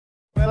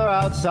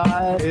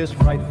outside is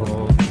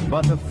frightful,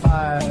 but the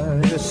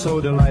fire is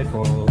so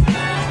delightful.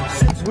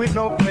 Since we've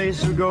no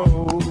place to go,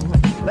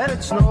 let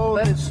it snow,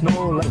 let it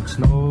snow, let it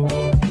snow.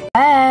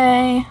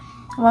 Hey,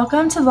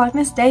 welcome to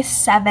Vlogmas Day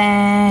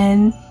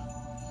 7.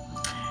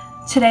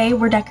 Today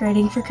we're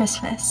decorating for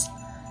Christmas.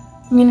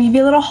 I'm gonna give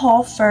you a little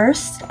haul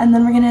first, and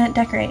then we're gonna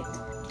decorate.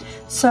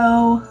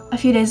 So, a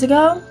few days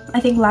ago,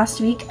 I think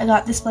last week, I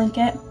got this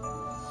blanket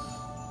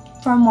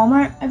from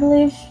Walmart, I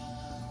believe.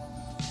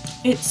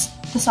 It's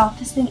the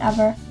softest thing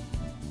ever.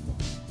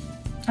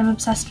 I'm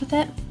obsessed with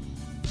it.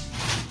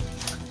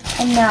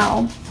 And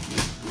now,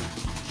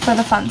 for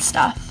the fun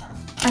stuff.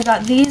 I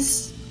got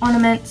these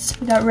ornaments.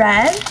 We got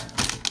red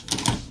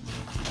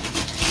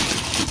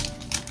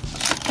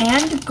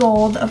and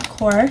gold, of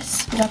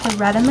course. We got the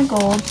red and the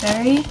gold.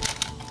 Very,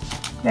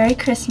 very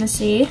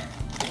Christmassy.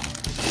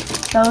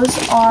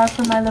 Those are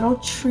for my little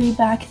tree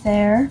back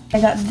there.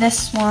 I got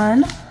this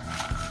one.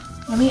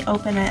 Let me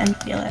open it and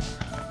feel it.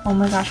 Oh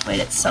my gosh, wait,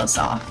 it's so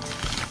soft.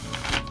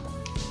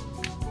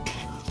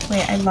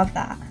 Wait, I love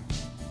that.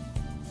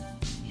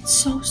 It's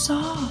so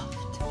soft.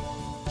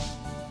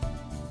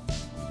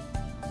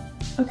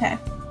 Okay,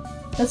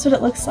 that's what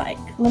it looks like.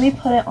 Let me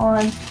put it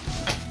on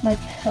my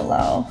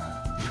pillow.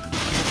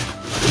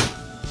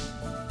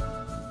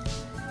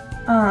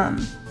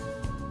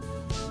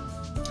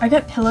 I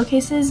got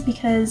pillowcases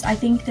because I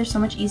think they're so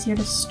much easier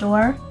to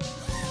store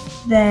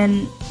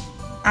than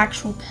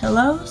actual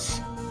pillows.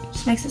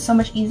 Just makes it so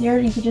much easier.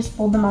 You could just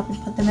fold them up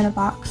and put them in a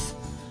box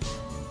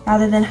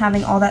rather than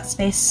having all that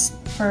space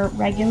for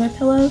regular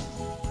pillows.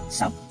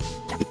 So,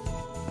 yeah.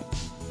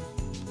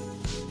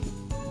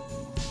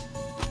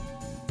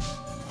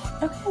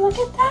 Okay, look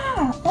at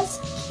that.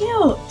 That's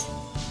cute.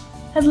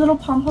 Has little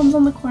pom-poms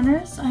on the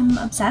corners. I'm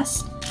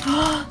obsessed.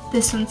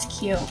 This one's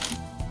cute.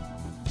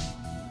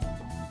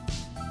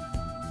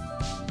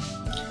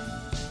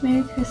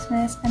 Merry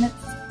Christmas, and it's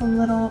a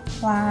little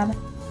plaid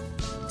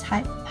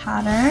type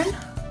pattern.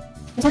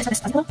 This one is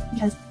fuzzy though,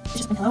 because it's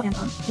just a pillow and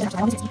you have to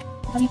always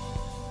fuzzy.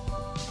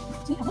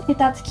 So yeah, look at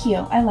that's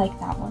cute. I like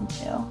that one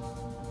too.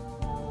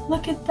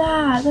 Look at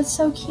that. That's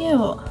so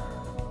cute.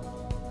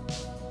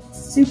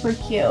 Super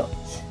cute.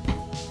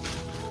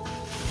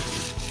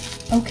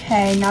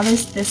 Okay, now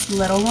there's this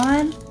little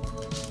one.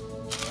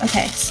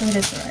 Okay, so it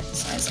is the right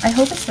size. I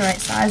hope it's the right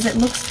size. It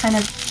looks kind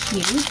of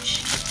huge.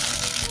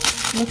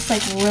 It looks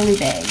like really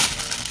big.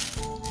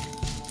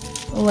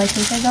 Oh, I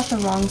think I got the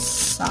wrong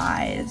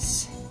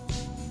size.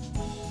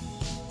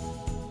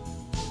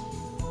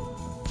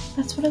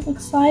 That's what it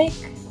looks like.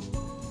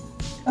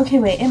 Okay,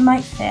 wait, it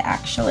might fit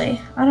actually.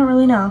 I don't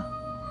really know.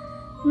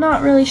 I'm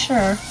not really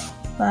sure,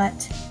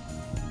 but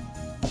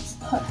let's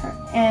put her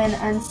in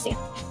and see.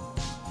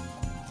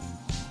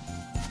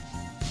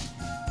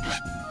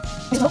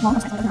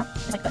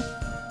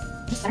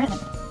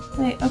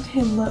 Wait,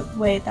 okay, look,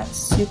 wait, that's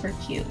super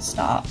cute.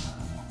 Stop.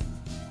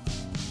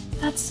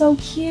 That's so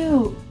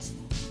cute.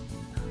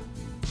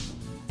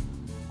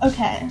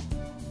 Okay.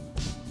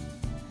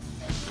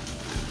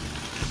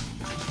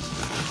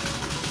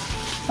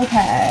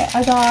 Okay,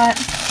 I got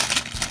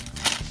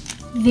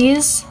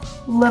these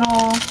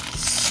little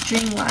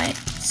string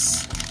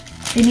lights.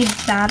 They need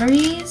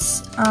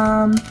batteries.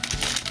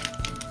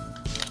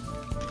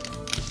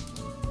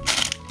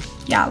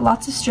 Yeah,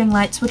 lots of string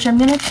lights, which I'm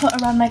gonna put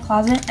around my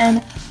closet,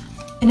 and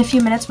in a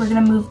few minutes we're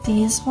gonna move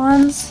these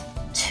ones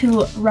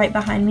to right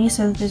behind me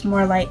so that there's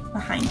more light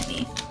behind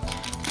me.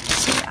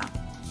 So yeah.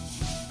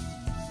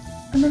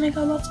 And then I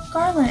got lots of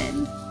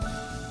garland.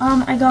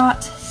 I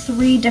got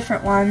 3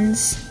 different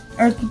ones,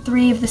 or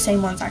 3 of the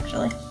same ones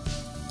actually.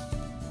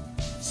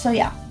 So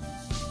yeah.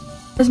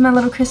 This is my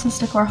little Christmas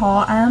decor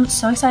haul. I am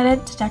so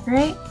excited to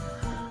decorate.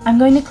 I'm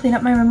going to clean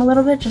up my room a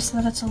little bit just so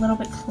that it's a little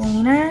bit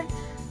cleaner.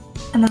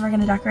 And then we're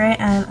gonna decorate,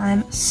 and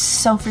I'm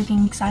so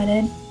freaking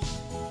excited.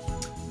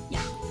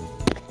 Yeah.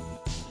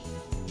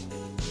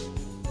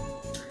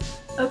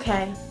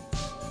 Okay.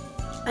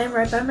 I'm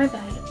right by my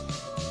bed.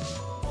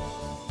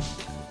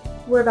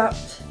 We're about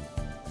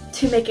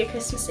to make it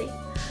Christmassy.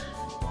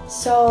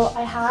 So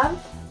I have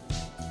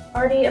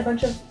already a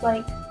bunch of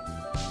I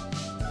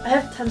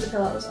have tons of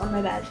pillows on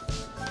my bed.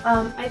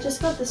 I just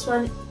got this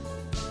one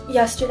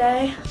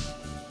yesterday.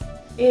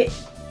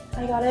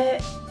 I got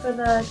it for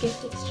the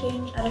gift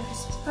exchange at a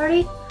Christmas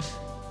party.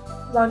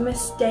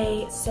 Vlogmas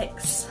Day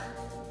 6.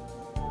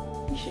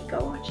 You should go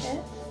watch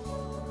it.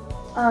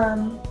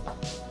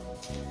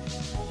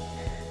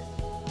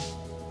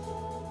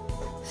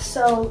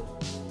 So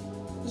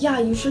yeah,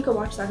 you should go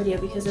watch that video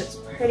because it's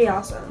pretty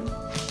awesome.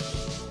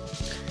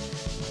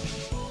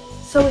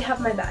 So we have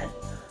my bed.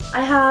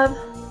 I have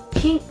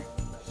pink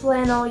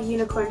flannel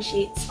unicorn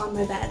sheets on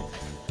my bed.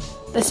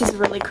 This is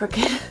really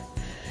crooked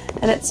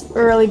and it's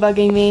really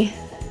bugging me.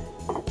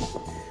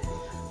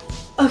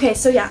 Okay,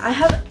 so yeah, I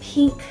have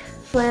pink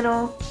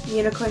flannel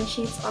unicorn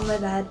sheets on my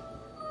bed.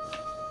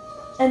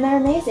 And they're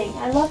amazing.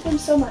 I love them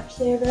so much.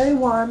 They are very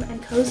warm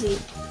and cozy.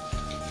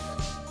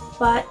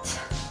 But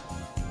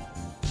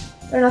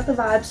they're not the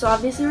vibe, so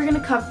obviously we're going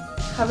to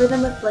cover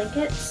them with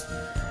blankets.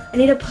 I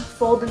need to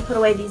fold and put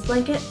away these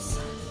blankets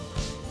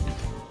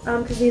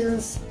because these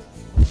ones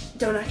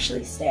don't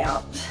actually stay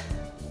out.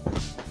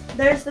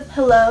 There's the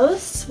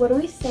pillows. What do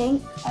we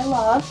think? I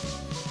love.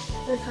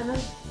 They're kind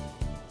of,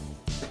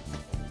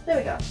 there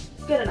we go.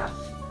 Good enough.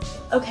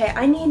 Okay,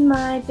 I need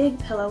my big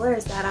pillow. Where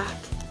is that at?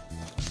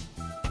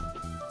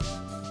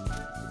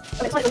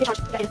 Okay, let me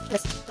try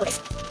this place.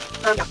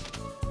 Yeah.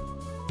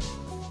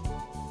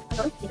 I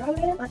don't think I would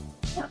get it, but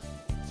yeah.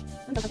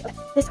 I'm going to okay.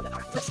 This time,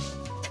 alright. This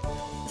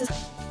is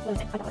what I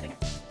thought here.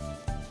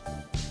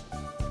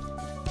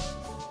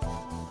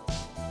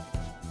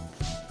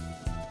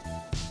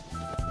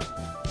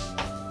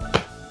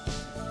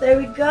 There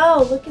we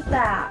go. Look at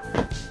that.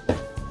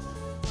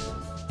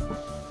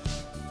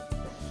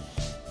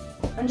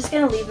 I'm just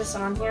gonna leave this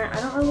on here. I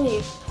don't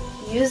really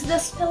use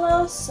this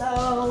pillow,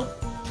 so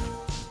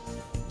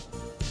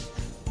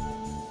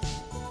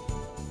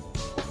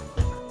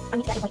I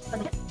need to add like for a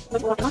minute.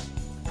 Wait, we'll walk on.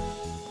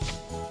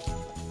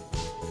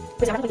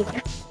 Wait, I'm going to do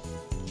it.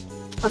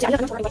 See, I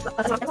don't know what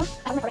that's not one.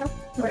 I don't know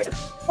where it is.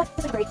 What?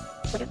 This is great.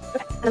 Okay,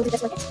 and I'll do this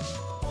blanket.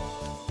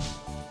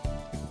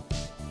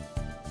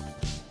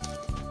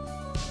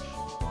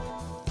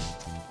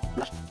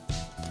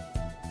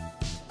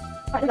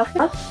 Alright, there we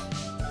go.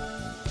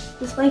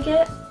 This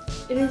blanket,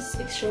 it is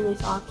extremely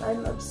soft.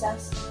 I'm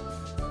obsessed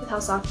with how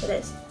soft it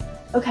is.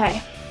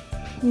 Okay,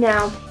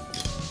 now,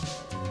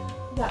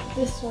 got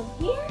this one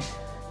here,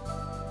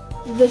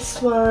 this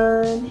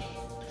one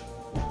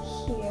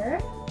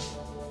here,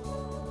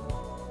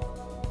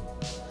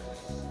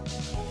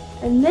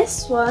 and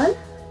this one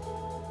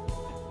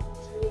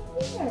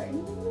right here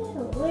in the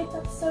middle. Look,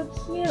 that's so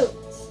cute.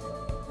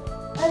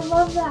 I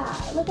love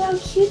that. Look how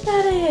cute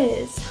that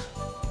is.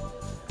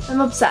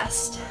 I'm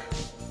obsessed.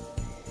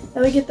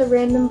 Then we get the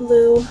random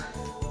blue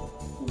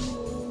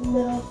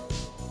little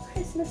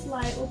Christmas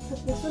light. We'll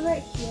put this one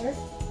right here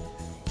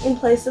in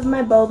place of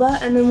my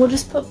boba, and then we'll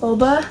just put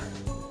boba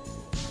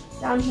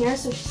down here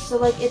so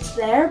like it's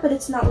there, but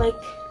it's not like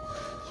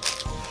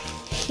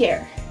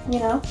here, you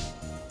know?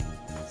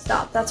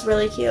 Stop, that's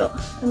really cute.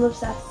 I'm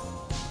obsessed.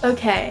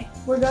 Okay,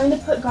 we're going to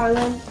put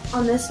garland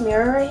on this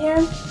mirror right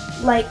here,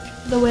 like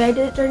the way I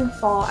did it during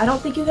fall. I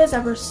don't think you guys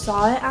ever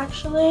saw it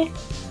actually.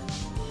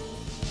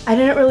 I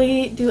didn't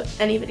really do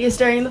any videos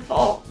during the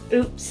fall.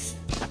 Oops.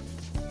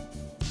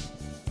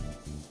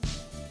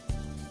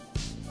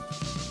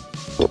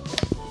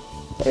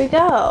 There we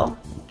go.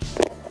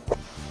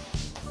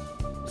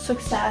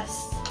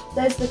 Success.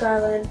 There's the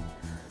garland.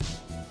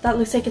 That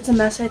looks like it's a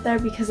mess right there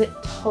because it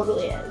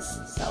totally is.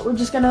 So we're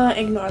just gonna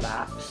ignore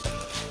that.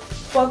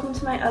 Welcome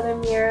to my other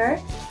mirror.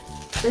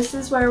 This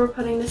is where we're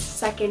putting the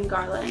second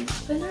garland.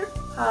 Open her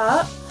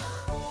up.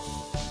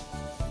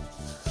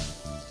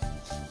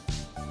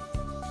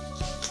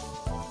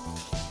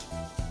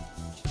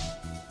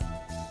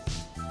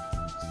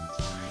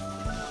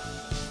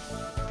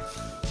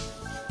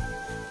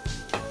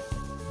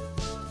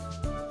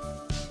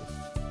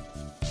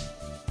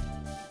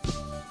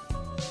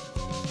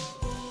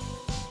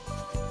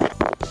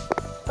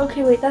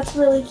 Okay, wait, that's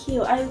really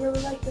cute. I really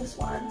like this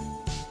one.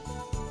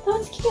 That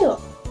one's cute.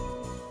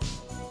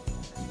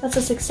 That's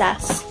a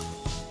success.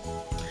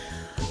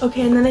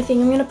 Okay, and then I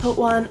think I'm gonna put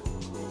one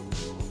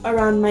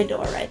around my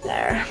door right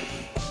there.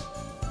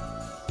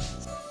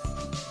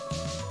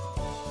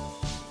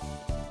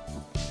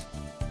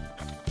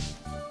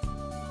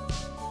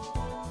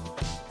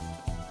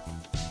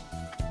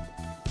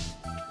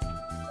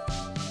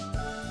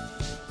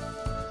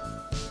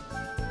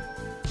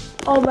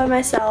 All by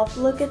myself.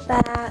 Look at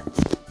that.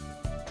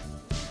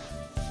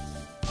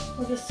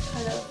 We'll just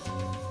kind of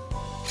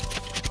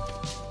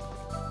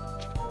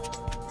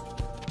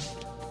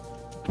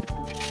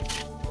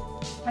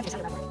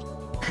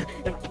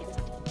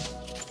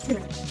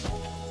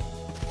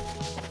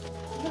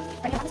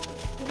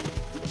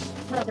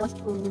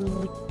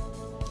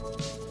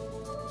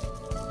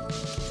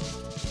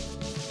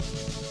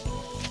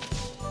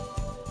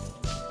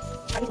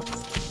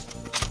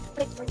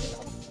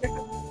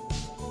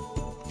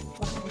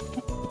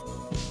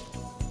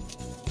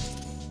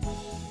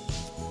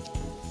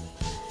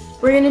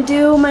we're gonna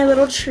do my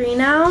little tree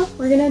now.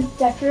 We're gonna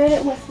decorate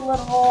it with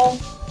little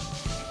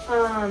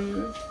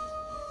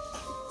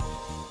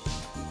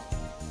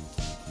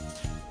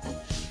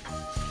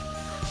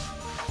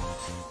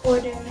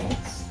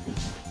ornaments.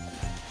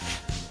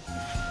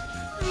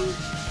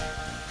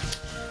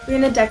 We're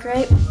gonna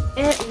decorate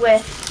it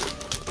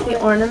with the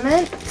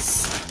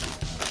ornaments.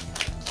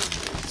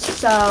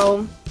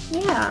 So,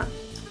 yeah.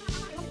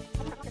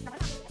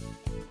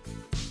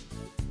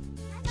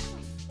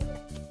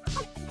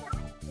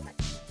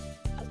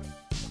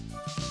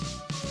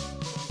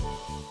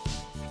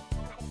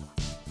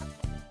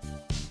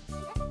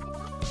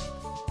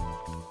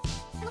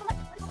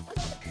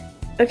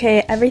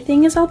 Okay,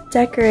 everything is all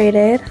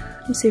decorated.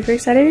 I'm super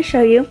excited to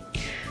show you.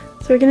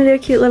 So we're gonna do a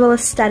cute little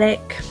aesthetic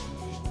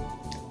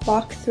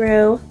walk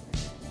through,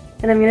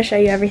 and I'm gonna show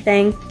you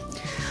everything.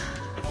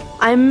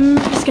 I'm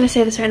just gonna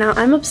say this right now,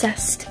 I'm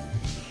obsessed.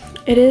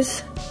 It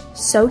is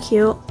so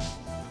cute.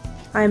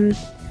 I'm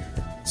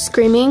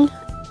screaming,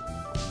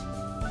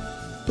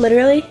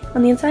 literally,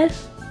 on the inside.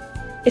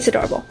 It's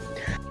adorable.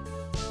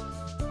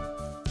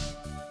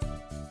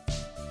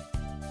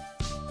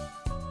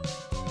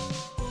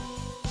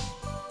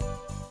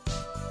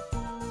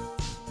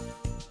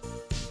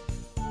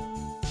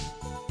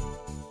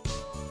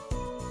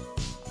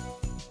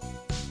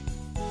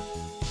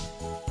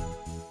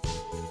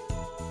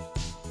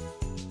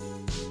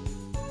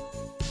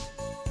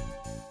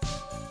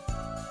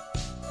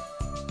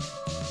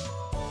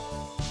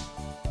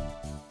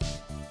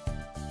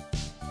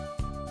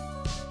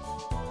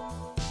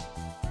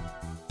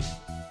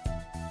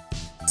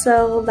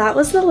 So that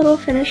was the little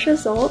finished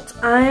result.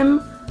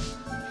 I'm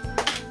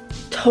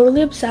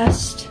totally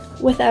obsessed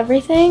with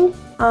everything.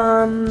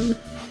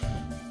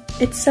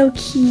 It's so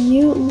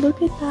cute.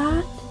 Look at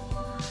that.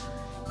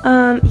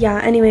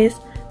 Yeah, anyways,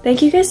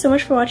 thank you guys so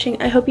much for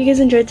watching. I hope you guys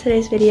enjoyed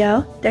today's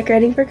video,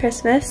 decorating for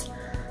Christmas.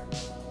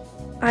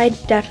 I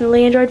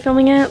definitely enjoyed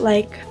filming it,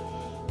 like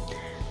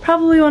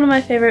probably one of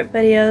my favorite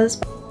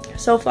videos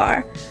so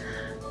far.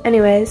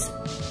 Anyways,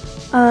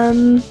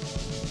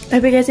 I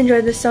hope you guys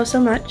enjoyed this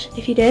so much.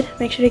 If you did,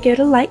 make sure to give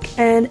it a like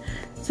and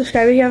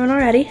subscribe if you haven't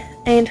already,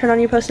 and turn on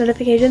your post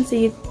notifications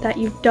so that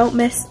you don't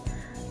miss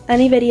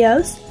any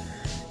videos.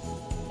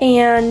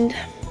 And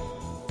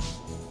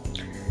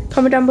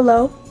comment down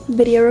below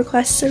video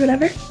requests or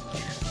whatever.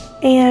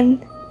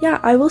 And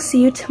yeah, I will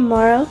see you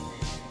tomorrow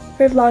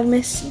for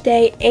Vlogmas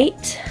Day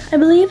 8, I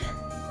believe.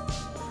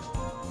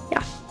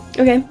 Yeah.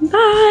 Okay,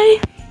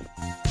 bye!